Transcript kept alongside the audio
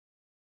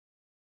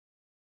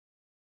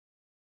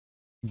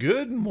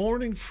Good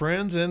morning,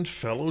 friends and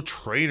fellow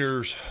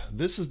traders.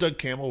 This is Doug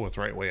Campbell with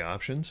Right Way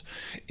Options,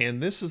 and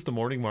this is the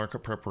morning market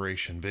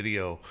preparation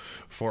video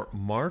for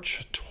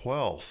March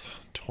 12th,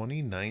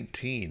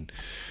 2019.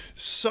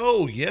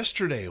 So,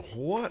 yesterday,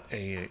 what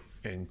a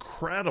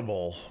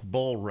incredible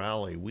bull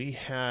rally. We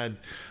had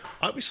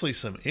obviously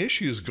some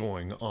issues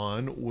going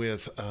on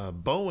with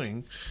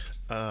Boeing.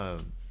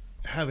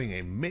 Having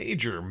a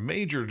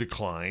major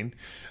decline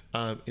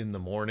in the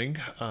morning,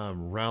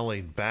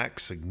 rallied back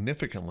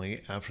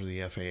significantly after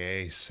the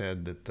FAA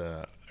said that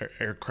the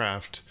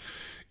aircraft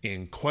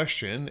in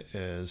question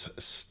is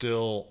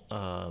still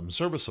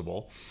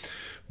serviceable.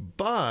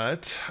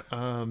 But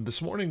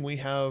this morning we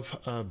have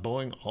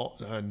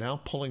Boeing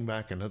now pulling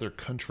back. Another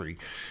country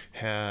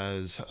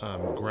has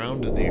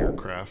grounded the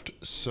aircraft.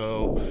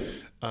 So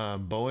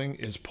Boeing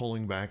is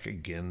pulling back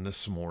again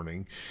this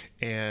morning,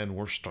 and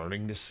we're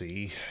starting to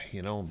see,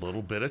 a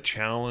little bit of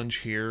challenge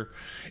here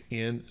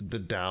in the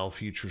Dow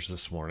futures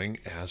this morning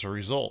as a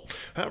result.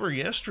 However,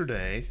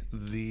 yesterday,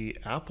 the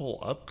Apple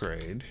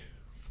upgrade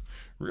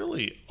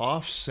really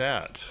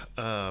offset.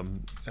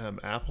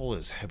 Apple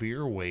is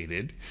heavier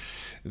weighted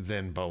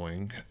than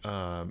Boeing,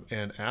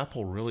 and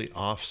Apple really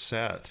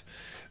offset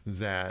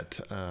that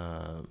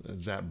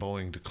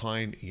Boeing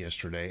decline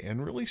yesterday,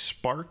 and really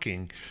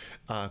sparking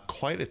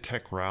quite a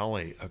tech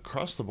rally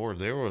across the board.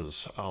 There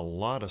was a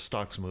lot of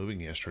stocks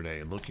moving yesterday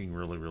and looking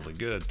really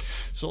good.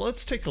 So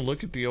let's take a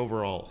look at the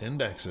overall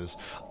indexes.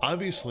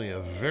 Obviously,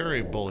 a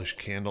very bullish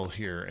candle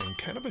here, and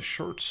kind of a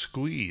short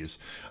squeeze,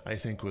 I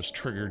think, was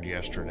triggered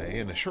yesterday.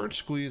 And a short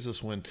squeeze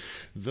is when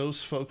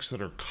those folks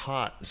that are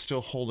caught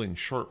still holding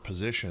short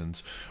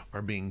positions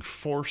are being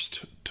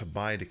forced to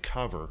buy to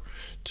cover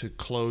to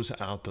close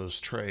out those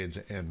trades,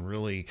 and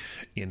really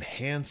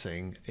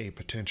enhancing a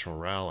potential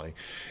rally.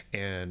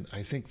 And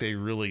I think they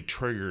really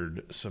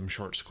triggered some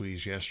short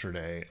squeeze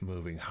yesterday,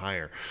 moving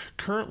higher.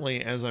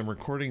 Currently, as I'm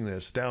recording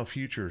this, Dow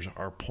futures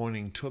are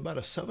pointing to about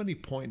a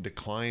 70-point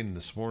decline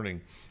this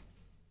morning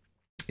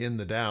in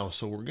the Dow.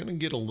 So we're going to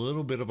get a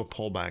little bit of a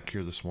pullback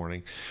here this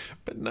morning,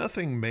 but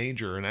nothing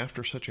major. And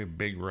after such a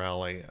big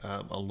rally,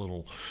 a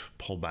little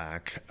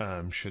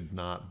pullback should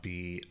not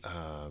be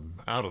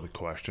out of the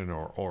question,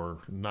 or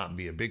not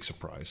be a big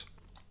surprise.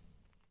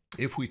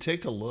 If we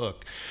take a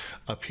look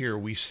up here,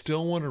 we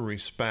still want to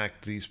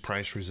respect these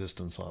price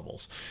resistance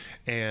levels,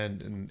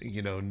 and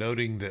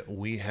noting that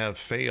we have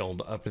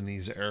failed up in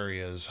these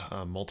areas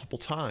multiple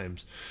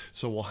times.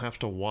 So we'll have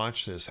to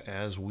watch this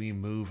as we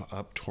move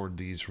up toward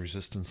these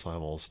resistance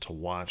levels, to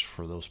watch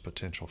for those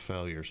potential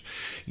failures.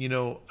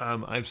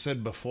 I've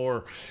said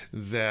before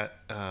that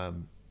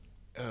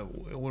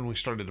when we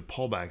started to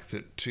pull back,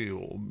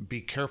 to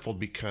be careful,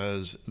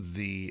 because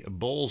the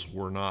bulls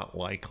were not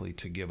likely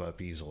to give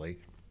up easily.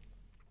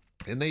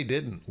 And they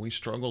didn't. We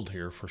struggled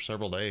here for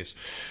several days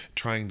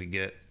trying to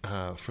get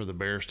for the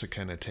bears to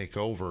kind of take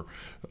over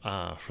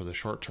for the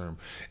short term.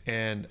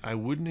 And I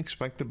wouldn't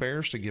expect the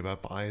bears to give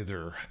up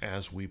either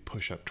as we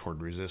push up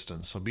toward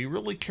resistance. So be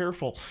really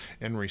careful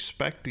and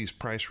respect these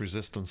price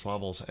resistance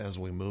levels as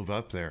we move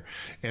up there.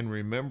 And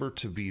remember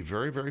to be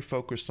very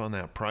focused on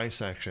that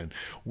price action.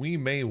 We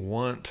may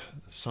want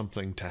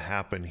something to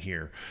happen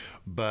here,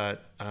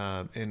 but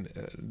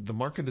the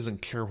market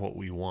doesn't care what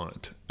we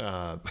want.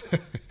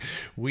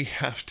 We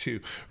have to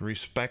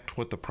respect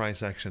what the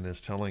price action is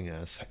telling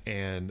us,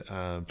 and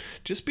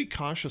just be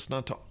cautious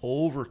not to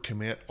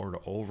overcommit or to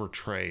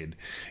overtrade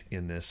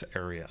in this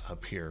area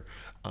up here.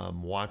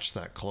 Watch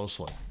that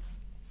closely.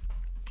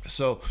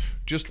 So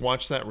just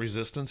watch that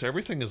resistance.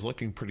 Everything is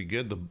looking pretty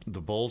good. The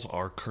bulls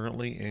are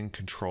currently in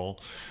control.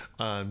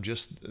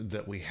 Just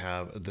that we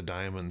have the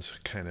diamonds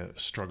kind of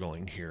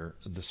struggling here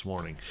this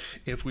morning.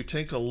 If we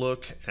take a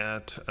look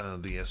at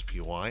the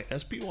SPY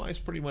is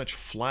pretty much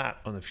flat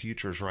on the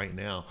futures right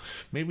now.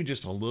 Maybe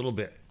just a little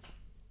bit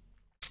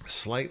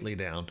slightly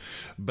down,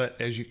 but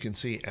as you can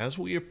see, as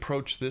we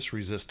approach this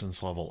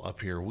resistance level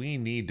up here, we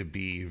need to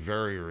be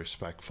very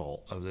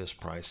respectful of this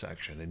price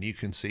action. And you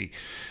can see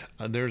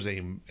there's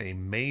a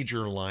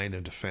major line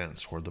of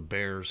defense where the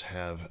bears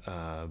have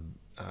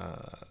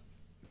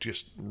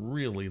just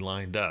really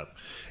lined up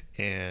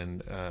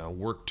and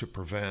worked to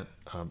prevent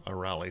a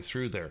rally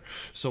through there.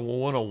 So we'll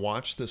want to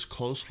watch this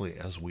closely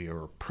as we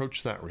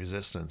approach that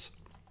resistance.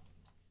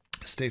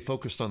 Stay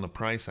focused on the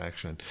price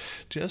action,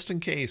 just in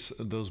case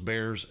those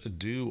bears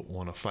do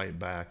want to fight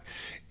back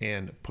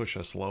and push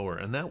us lower.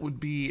 And that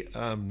would be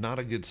not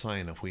a good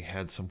sign if we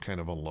had some kind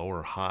of a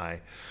lower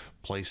high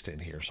placed in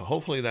here. So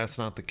hopefully that's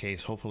not the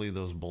case. Hopefully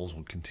those bulls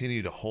will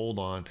continue to hold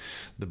on.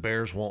 The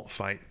bears won't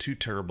fight too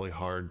terribly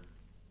hard,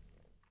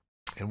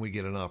 and we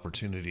get an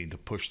opportunity to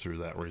push through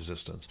that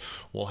resistance.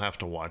 We'll have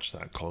to watch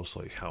that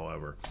closely,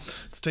 however.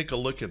 Let's take a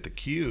look at the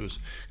Qs.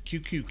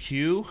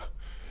 QQQ.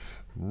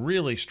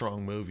 Really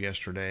strong move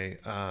yesterday.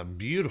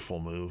 Beautiful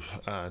move,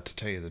 to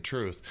tell you the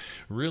truth.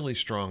 Really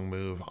strong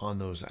move on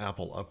those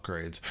Apple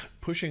upgrades,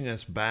 pushing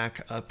us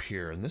back up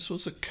here. And this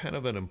was a kind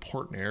of an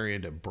important area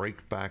to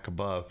break back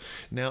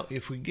above. Now,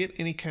 if we get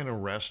any kind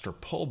of rest or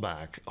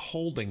pullback,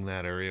 holding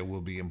that area will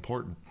be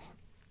important.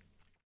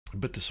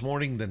 But this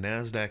morning, the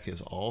NASDAQ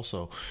is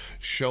also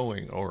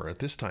showing, or at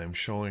this time,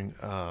 showing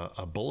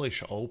a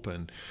bullish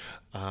open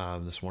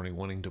this morning,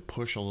 wanting to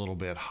push a little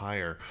bit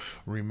higher.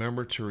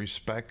 Remember to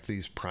respect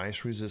these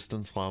price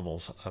resistance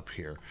levels up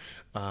here.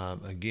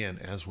 Again,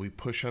 as we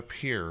push up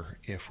here,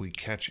 if we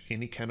catch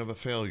any kind of a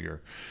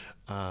failure,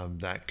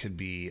 that could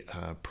be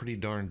pretty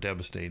darn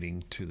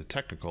devastating to the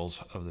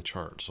technicals of the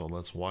chart. So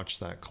let's watch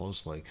that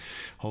closely.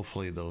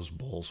 Hopefully those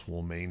bulls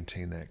will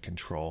maintain that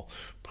control,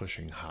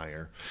 pushing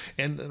higher.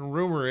 And the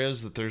rumor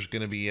is that there's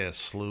going to be a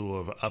slew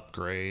of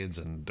upgrades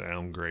and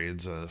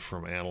downgrades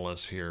from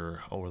analysts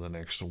here over the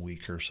next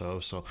week or so.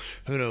 So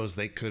who knows,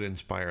 they could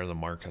inspire the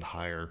market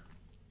higher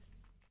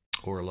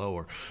or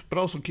lower. But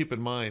also keep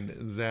in mind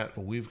that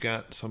we've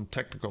got some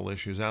technical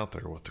issues out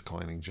there with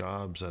declining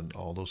jobs and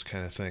all those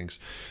kind of things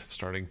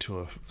starting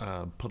to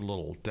put a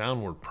little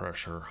downward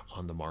pressure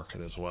on the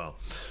market as well.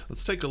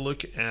 Let's take a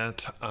look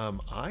at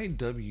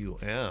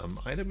IWM.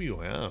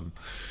 IWM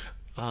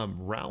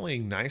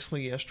rallying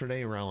nicely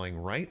yesterday, rallying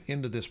right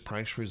into this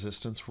price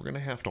resistance. We're going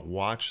to have to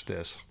watch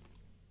this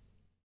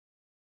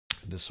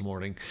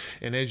morning,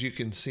 and as you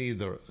can see,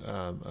 the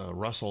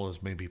Russell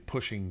is maybe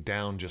pushing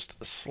down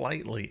just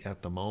slightly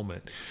at the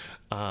moment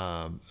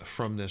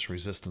from this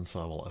resistance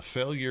level. A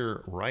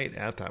failure right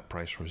at that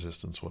price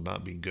resistance would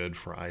not be good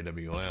for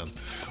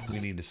IWM. We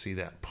need to see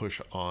that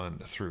push on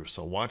through,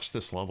 so watch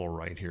this level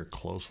right here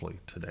closely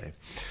today.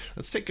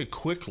 Let's take a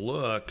quick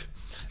look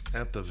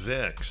at the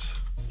VIX.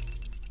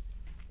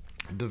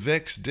 The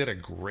VIX did a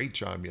great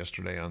job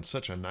yesterday on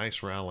such a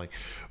nice rally,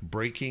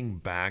 breaking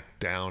back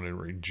down and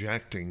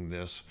rejecting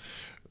this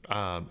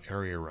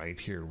area right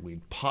here. We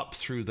popped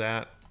through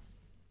that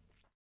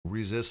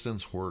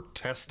resistance. We're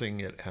testing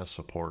it as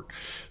support.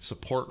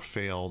 Support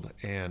failed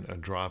and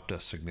dropped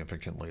us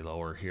significantly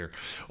lower here.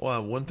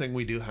 Well, one thing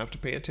we do have to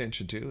pay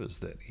attention to is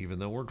that even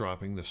though we're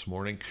dropping this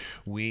morning,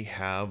 we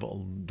have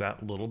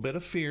that little bit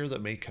of fear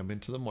that may come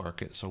into the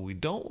market. So we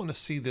don't want to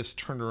see this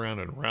turn around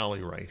and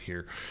rally right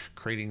here,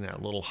 creating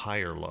that little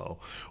higher low.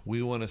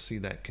 We want to see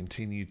that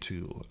continue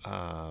to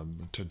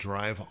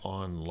drive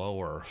on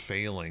lower,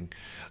 failing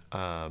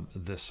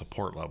this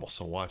support level.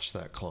 So watch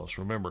that close.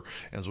 Remember,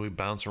 as we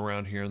bounce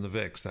around here in the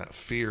VIX, that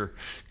fear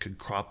could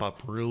crop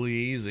up really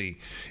easy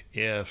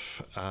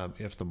if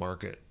the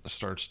market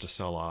starts to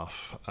sell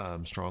off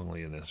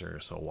strongly in this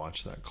area. So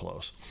watch that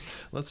close.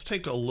 Let's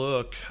take a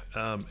look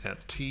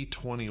at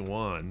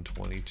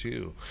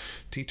T21.22.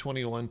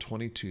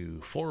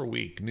 T21.22,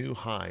 4-week new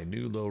high,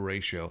 new low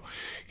ratio.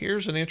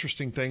 Here's an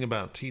interesting thing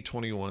about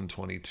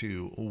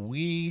T21.22.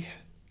 We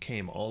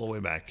came all the way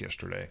back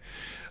yesterday.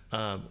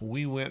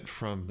 We went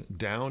from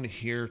down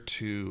here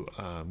to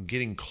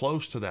getting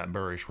close to that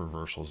bearish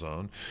reversal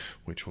zone,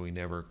 which we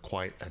never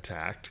quite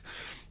attacked,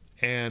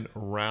 and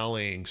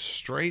rallying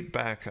straight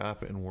back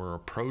up, and we're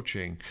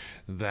approaching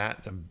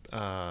that,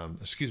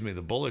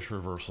 the bullish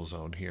reversal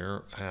zone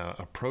here,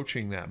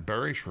 approaching that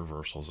bearish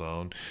reversal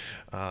zone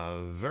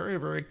very,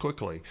 very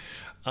quickly,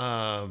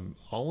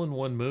 all in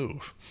one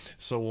move.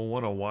 So we'll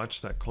want to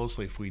watch that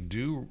closely. If we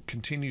do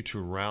continue to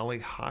rally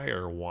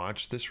higher,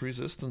 watch this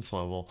resistance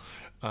level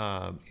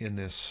in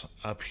this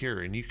up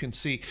here. And you can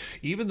see,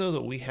 even though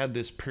that we had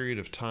this period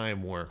of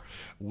time where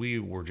we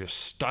were just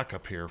stuck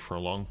up here for a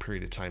long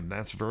period of time,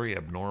 that's very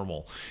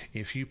abnormal.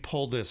 If you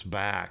pull this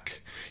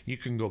back, you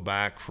can go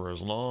back for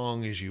as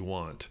long as you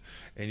want,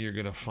 and you're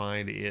going to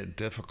find it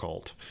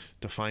difficult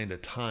to find a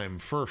time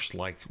first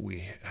like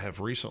we have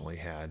recently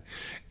had.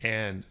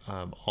 And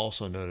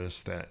also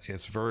notice that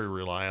it's very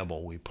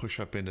reliable. We push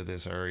up into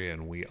this area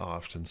and we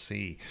often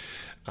see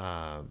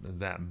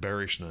that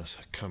bearishness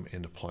come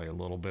into play, a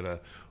little bit of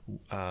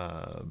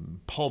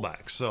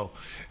pullback. So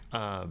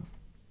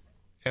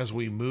as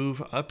we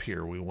move up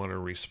here, we want to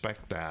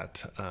respect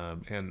that,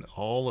 and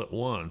all at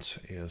once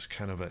is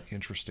kind of an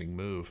interesting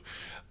move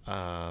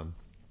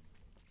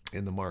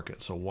in the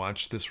market. So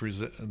watch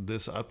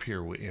this up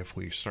here. If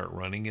we start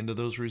running into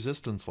those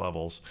resistance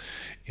levels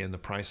in the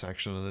price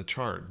action of the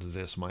chart,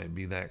 this might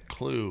be that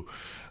clue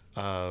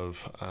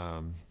of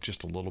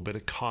just a little bit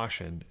of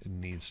caution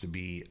needs to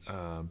be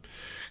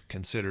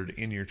considered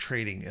in your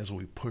trading as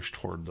we push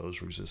toward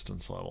those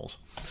resistance levels.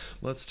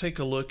 Let's take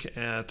a look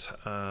at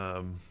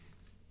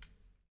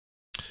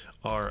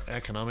our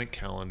economic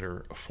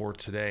calendar for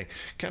today.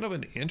 Kind of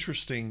an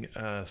interesting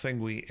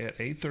thing. At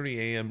 8:30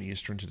 a.m.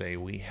 Eastern today,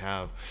 we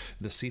have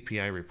the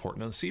CPI report.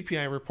 Now, the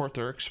CPI report,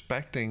 they're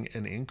expecting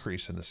an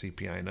increase in the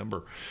CPI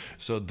number,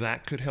 so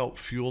that could help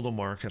fuel the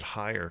market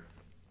higher,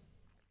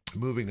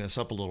 moving us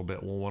up a little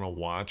bit. We'll want to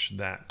watch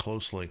that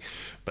closely,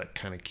 but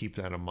kind of keep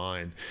that in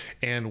mind.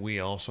 And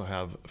we also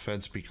have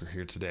Fed speaker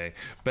here today.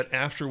 But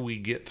after we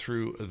get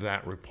through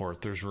that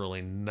report, there's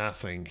really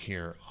nothing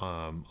here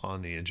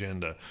on the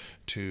agenda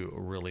to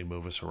really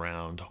move us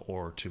around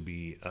or to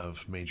be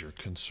of major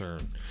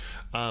concern.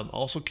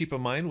 Also keep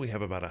in mind, we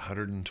have about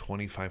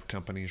 125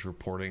 companies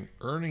reporting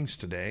earnings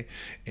today,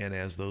 and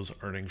as those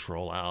earnings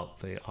roll out,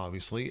 they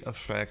obviously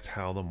affect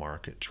how the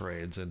market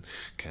trades and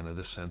kind of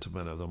the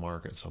sentiment of the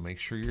market. So make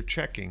sure you're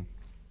checking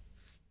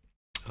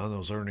on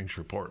those earnings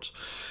reports.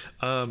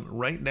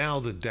 Right now,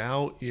 the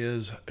Dow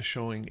is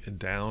showing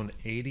down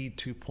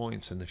 82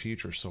 points in the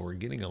futures, so we're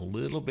getting a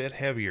little bit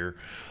heavier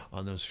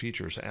on those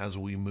futures as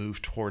we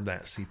move toward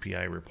that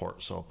CPI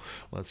report. So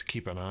let's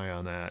keep an eye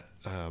on that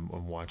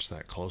and watch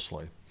that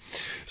closely.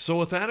 So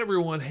with that,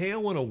 everyone, hey, I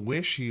want to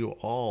wish you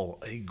all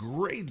a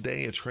great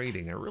day of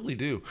trading. I really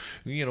do.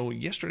 You know,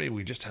 yesterday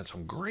we just had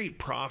some great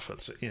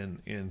profits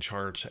in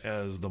charts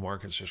as the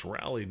markets just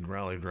rallied.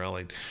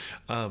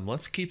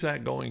 Let's keep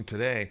that going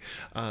today.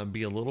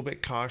 Be a little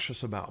bit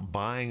cautious about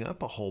buying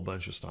up a whole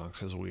bunch of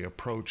stocks as we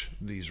approach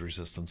these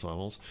resistance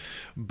levels,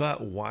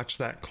 but watch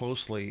that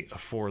closely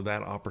for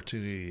that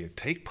opportunity to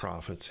take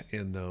profits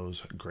in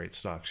those great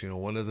stocks. You know,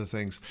 one of the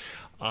things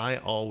I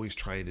always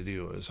try to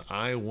do is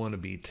I want to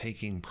be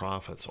taking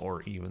profits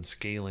or even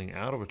scaling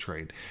out of a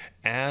trade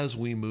as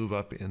we move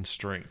up in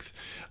strength.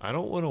 I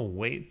don't want to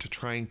wait to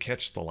try and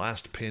catch the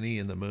last penny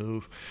in the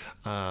move.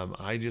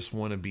 I just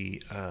want to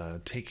be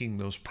taking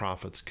those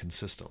profits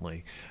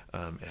consistently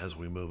as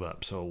we move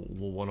up. So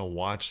we'll want to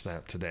watch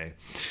that today.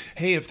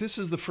 Hey, if this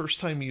is the first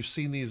time you've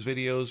seen these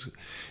videos,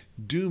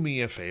 do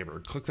me a favor,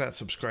 click that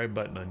subscribe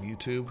button on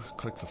YouTube,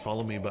 click the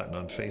follow me button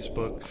on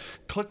Facebook,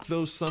 click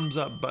those thumbs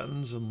up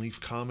buttons and leave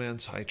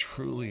comments. I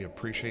truly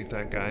appreciate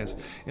that, guys.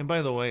 And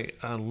by the way,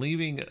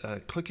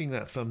 clicking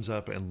that thumbs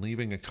up and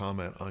leaving a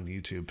comment on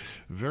YouTube,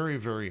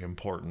 very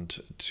important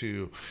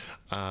to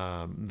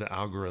the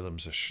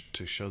algorithms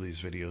to show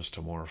these videos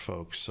to more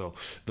folks. So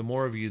the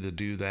more of you that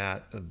do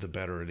that, the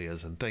better it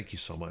is. And thank you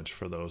so much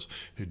for those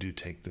who do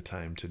take the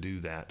time to do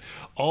that.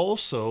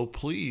 Also,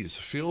 please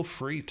feel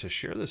free to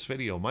share this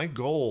video. My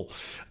goal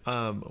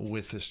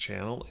with this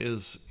channel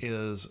is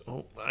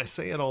I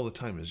say it all the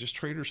time, is just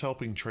traders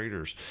helping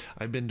traders.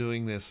 I've been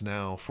doing this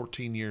now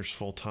 14 years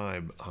full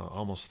time,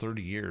 almost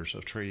 30 years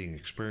of trading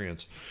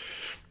experience.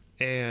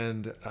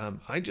 And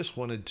I just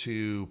wanted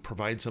to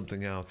provide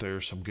something out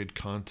there, some good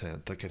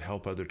content that could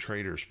help other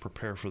traders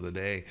prepare for the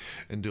day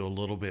and do a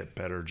little bit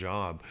better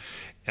job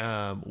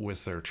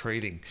with their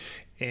trading.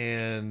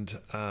 And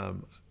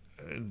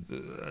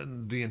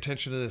the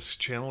intention of this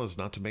channel is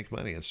not to make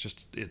money. It's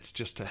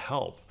just to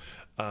help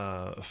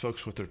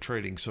folks with their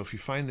trading. So if you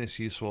find this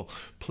useful,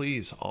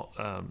 please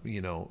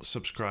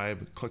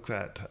subscribe, click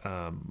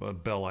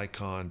that bell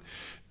icon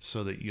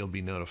so that you'll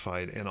be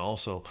notified. And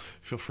also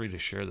feel free to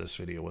share this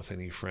video with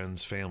any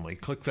friends, family.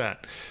 Click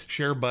that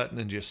share button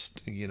and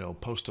just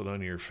post it on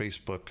your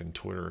Facebook and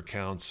Twitter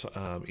accounts.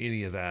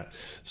 Any of that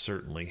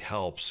certainly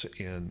helps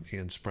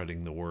in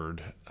spreading the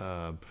word,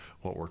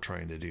 what we're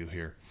trying to do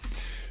here.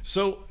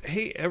 So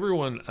hey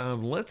everyone,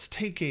 let's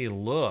take a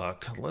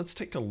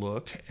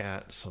look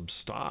at some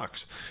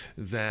stocks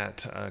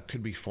that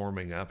could be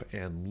forming up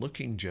and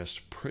looking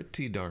just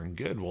pretty darn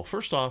good. Well,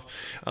 first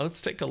off, let's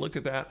take a look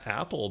at that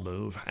Apple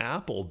move.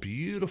 Apple,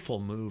 beautiful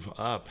move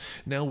up.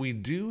 Now we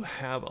do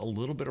have a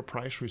little bit of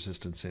price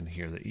resistance in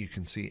here that you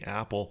can see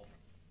Apple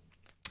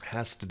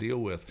has to deal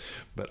with,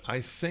 but I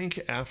think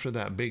after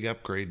that big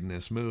upgrade in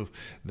this move,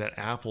 that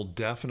Apple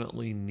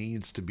definitely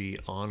needs to be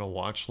on a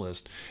watch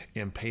list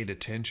and paid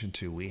attention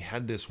to. We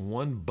had this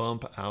one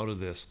bump out of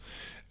this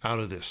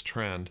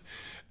trend,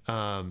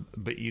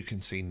 but you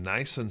can see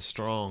nice and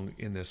strong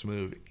in this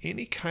move.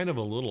 Any kind of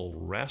a little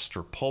rest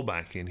or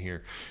pullback in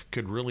here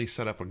could really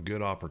set up a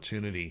good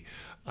opportunity,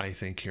 I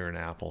think, here in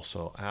Apple.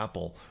 So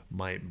Apple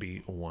might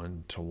be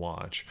one to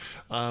watch.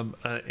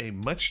 A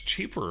much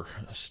cheaper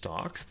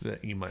stock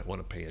that you might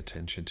want to pay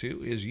attention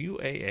to is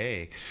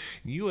UAA.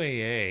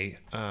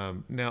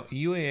 Now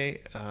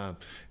UAA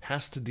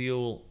has to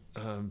deal.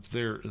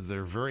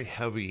 They're very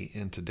heavy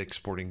into Dick's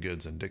Sporting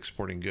Goods, and Dick's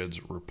Sporting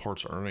Goods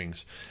reports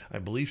earnings, I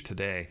believe,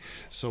 today.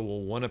 So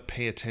we'll want to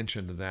pay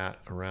attention to that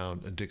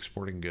around Dick's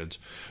Sporting Goods.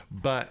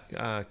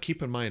 But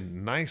keep in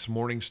mind, nice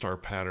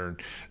Morningstar pattern,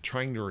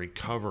 trying to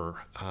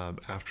recover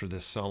after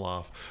this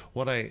sell-off.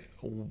 What I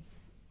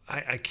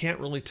can't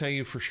really tell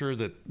you for sure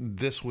that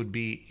this would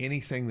be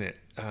anything that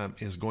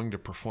is going to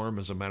perform.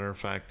 As a matter of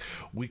fact,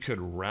 we could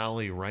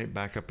rally right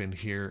back up in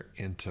here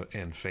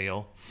and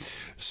fail.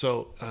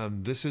 So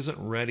this isn't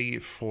ready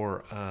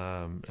for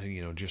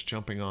just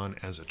jumping on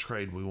as a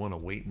trade. We want to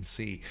wait and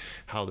see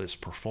how this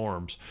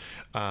performs,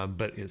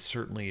 but it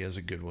certainly is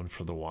a good one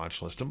for the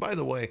watch list. And by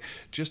the way,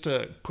 just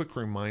a quick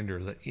reminder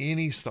that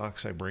any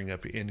stocks I bring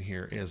up in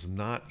here is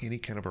not any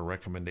kind of a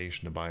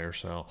recommendation to buy or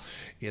sell.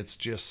 It's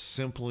just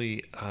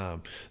simply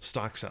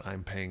stocks that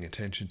I'm paying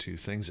attention to,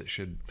 things that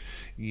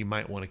you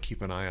might want to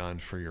keep an eye on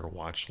for your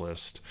watch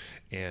list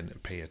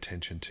and pay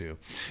attention to.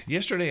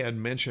 Yesterday I'd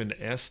mentioned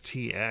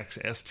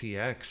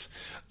STX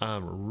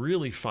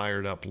really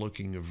fired up,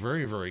 looking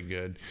very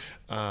good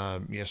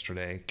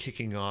yesterday,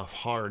 kicking off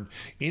hard.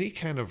 Any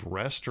kind of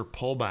rest or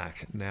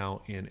pullback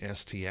now in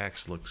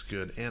STX looks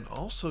good, and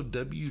also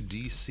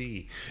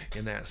WDC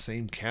in that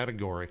same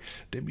category.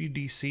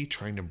 WDC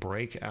trying to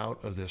break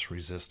out of this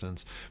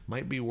resistance,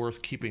 might be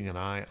worth keeping an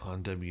eye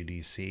on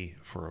WDC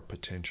for a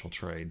potential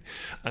trade.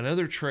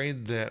 Another trade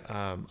that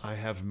I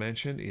have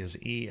mentioned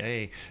is EA.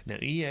 EA. Now,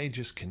 EA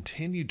just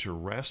continued to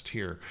rest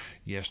here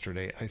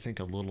yesterday. I think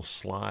a little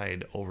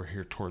slide over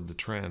here toward the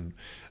trend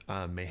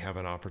may have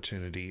an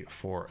opportunity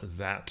for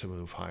that to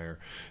move higher.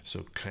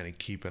 So kind of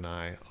keep an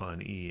eye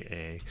on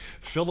EA.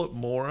 Philip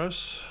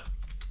Morris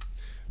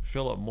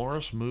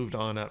moved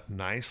on up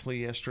nicely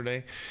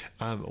yesterday.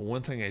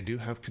 One thing I do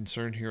have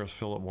concern here with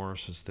Philip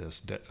Morris is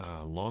this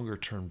longer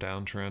term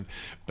downtrend.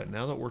 But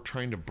now that we're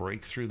trying to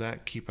break through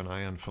that, keep an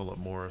eye on Philip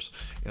Morris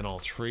and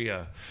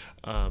Altria.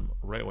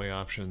 Right Way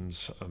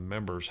Options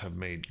members have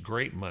made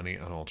great money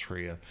on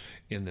Altria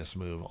in this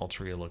move.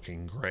 Altria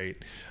looking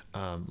great.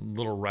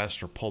 Little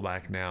rest or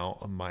pullback now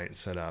might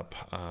set up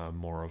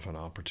more of an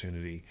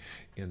opportunity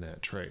in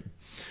that trade.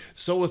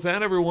 So with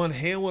that, everyone,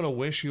 hey, I want to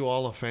wish you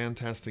all a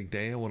fantastic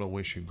day. I want to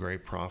wish you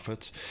great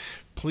profits.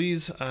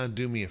 Please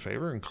do me a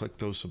favor and click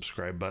those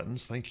subscribe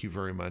buttons. Thank you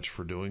very much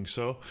for doing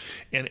so.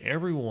 And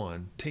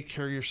everyone, take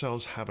care of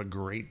yourselves. Have a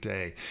great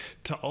day.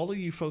 To all of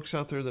you folks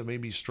out there that may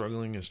be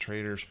struggling as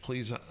traders,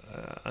 please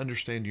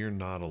understand you're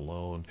not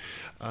alone.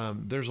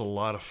 There's a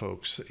lot of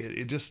folks.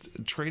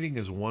 Trading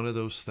is one of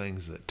those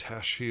things that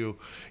tests you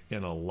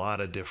in a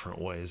lot of different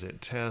ways. It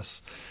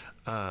tests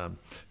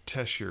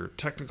your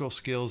technical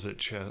skills, it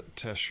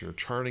tests your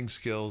charting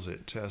skills,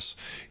 it tests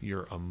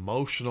your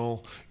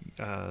emotional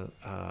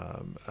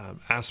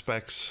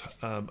aspects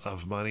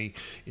of money.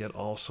 It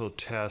also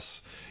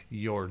tests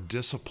your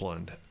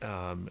discipline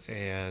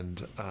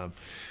and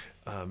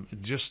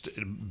just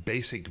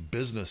basic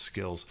business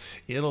skills.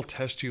 It'll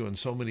test you in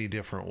so many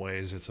different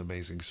ways. It's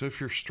amazing. So if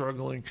you're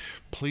struggling,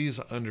 please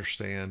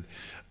understand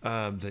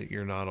that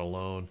you're not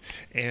alone.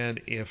 And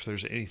if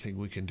there's anything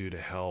we can do to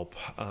help,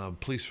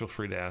 please feel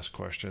free to ask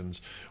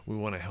questions. We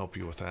want to help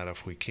you with that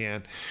if we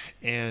can.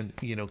 And,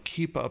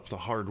 keep up the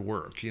hard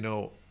work.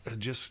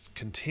 Just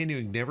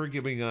continuing, never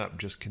giving up,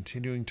 just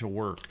continuing to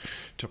work,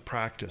 to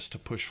practice, to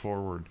push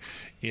forward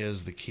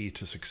is the key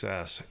to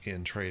success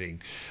in trading.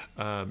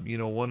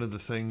 One of the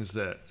things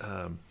that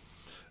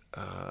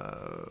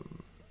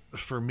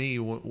for me,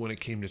 when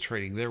it came to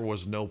trading, there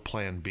was no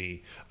plan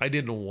B. I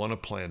didn't want a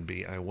plan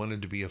B. I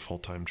wanted to be a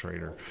full-time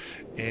trader.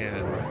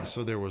 And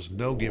so there was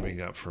no giving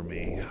up for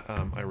me.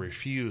 I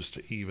refused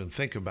to even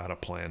think about a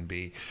plan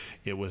B.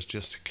 It was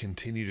just to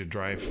continue to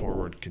drive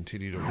forward,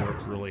 continue to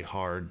work really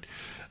hard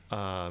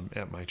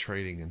at my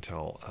trading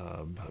until,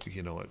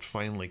 it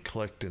finally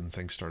clicked and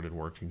things started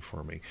working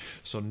for me.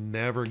 So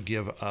never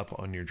give up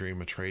on your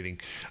dream of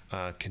trading.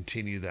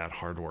 Continue that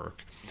hard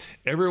work.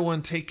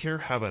 Everyone, take care.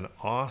 Have an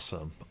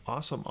awesome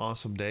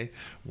day.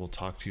 We'll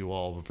talk to you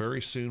all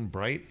very soon,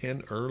 bright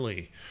and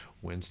early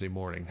Wednesday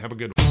morning. Have a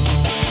good one.